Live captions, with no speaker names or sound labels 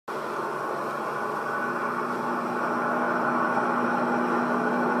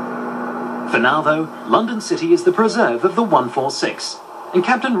For now, though, London City is the preserve of the 146, and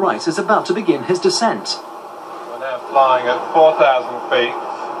Captain Rice is about to begin his descent. We're now flying at 4,000 feet.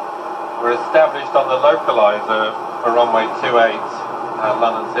 We're established on the localizer for runway 28 at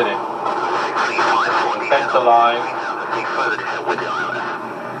London City. Center line.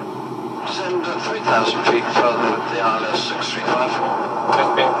 Descend at 3,000 feet further with the ILS 6354.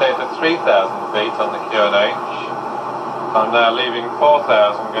 Just been cleared to 3,000 feet on the QNH. I'm now leaving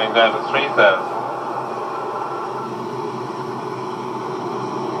 4,000, going down to 3,000.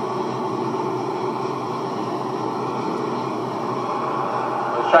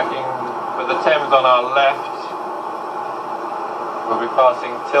 We're tracking for the Thames on our left. We'll be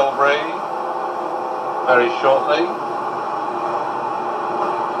passing Tilbury very shortly.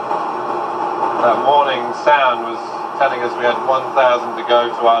 That warning sound was telling us we had 1,000 to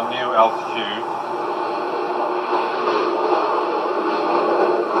go to our new altitude.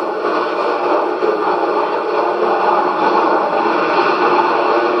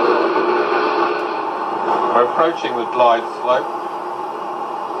 We're approaching the glide slope.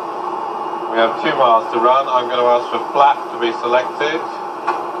 We have 2 miles to run. I'm going to ask for flap to be selected.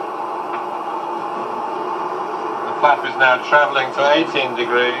 The flap is now travelling to 18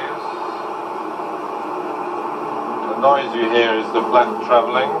 degrees. The noise you hear is the flap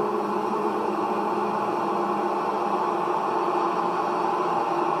travelling.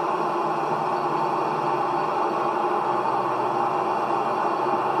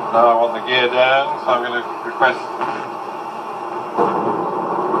 Now I want the gear down, so I'm going to request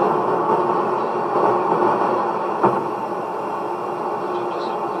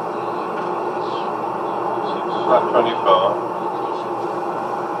flap 24.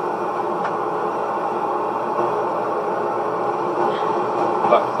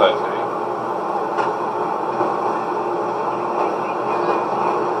 Flap 30.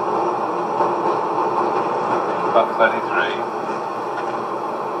 Flap 33.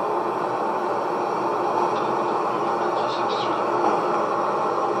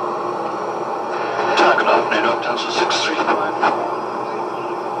 Lufthansa 6354.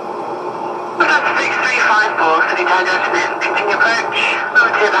 Lufthansa 6354, City Tango Smith, continue approach.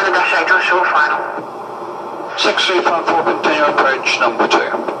 Number 2, Bangladesh 8 on shore final. 6354, continue approach, number 2.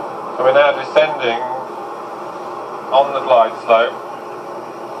 So we're now descending on the glide slope.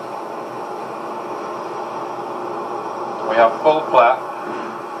 We have full flap,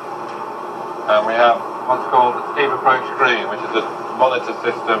 and we have what's called the steep approach green, which is a monitor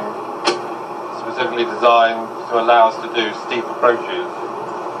system specifically designed to allow us to do steep approaches.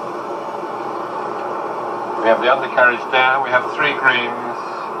 We have the undercarriage down. We have 3 greens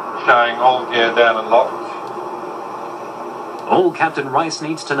showing all gear down and locked. All Captain Rice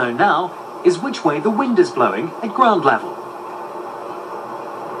needs to know now is which way the wind is blowing at ground level.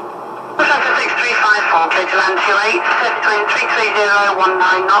 Lufthansa 6354, clear to land 28, set between 330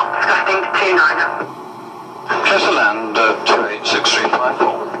 19 knots, gusting to 29. Clear to land 28,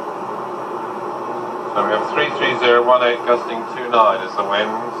 6354. So we have 33018 gusting 29 is the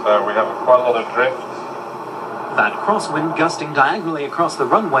wind, so we have quite a lot of drift. That crosswind gusting diagonally across the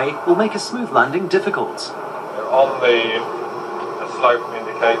runway will make a smooth landing difficult. We're on the slope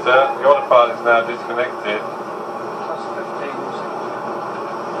indicator. The autopilot is now disconnected. Plus 15.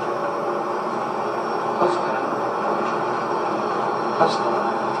 Plus 9.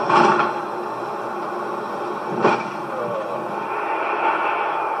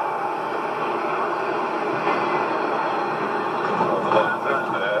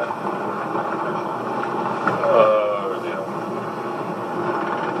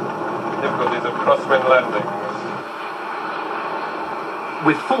 Crosswind landings.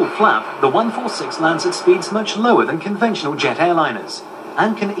 With full flap, the 146 lands at speeds much lower than conventional jet airliners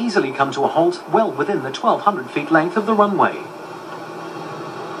and can easily come to a halt well within the 1,200 feet length of the runway.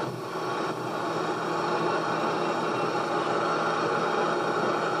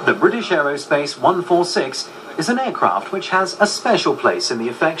 The British Aerospace 146 is an aircraft which has a special place in the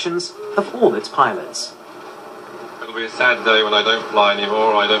affections of all its pilots. It'll be a sad day when I don't fly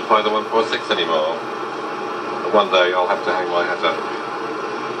anymore, or I don't fly the 146 anymore. But one day I'll have to hang my hat up,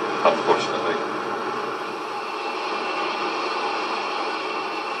 unfortunately.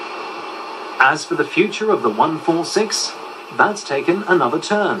 As for the future of the 146, that's taken another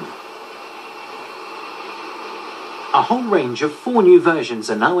turn. A whole range of 4 new versions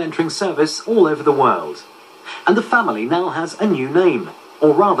are now entering service all over the world. And the family now has a new name,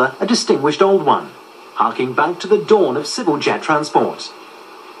 or rather a distinguished old one, harking back to the dawn of civil jet transport.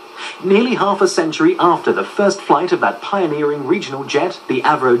 Nearly half a century after the first flight of that pioneering regional jet, the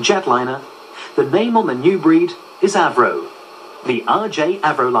Avro jetliner, the name on the new breed is Avro, the RJ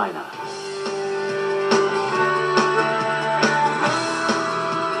Avroliner.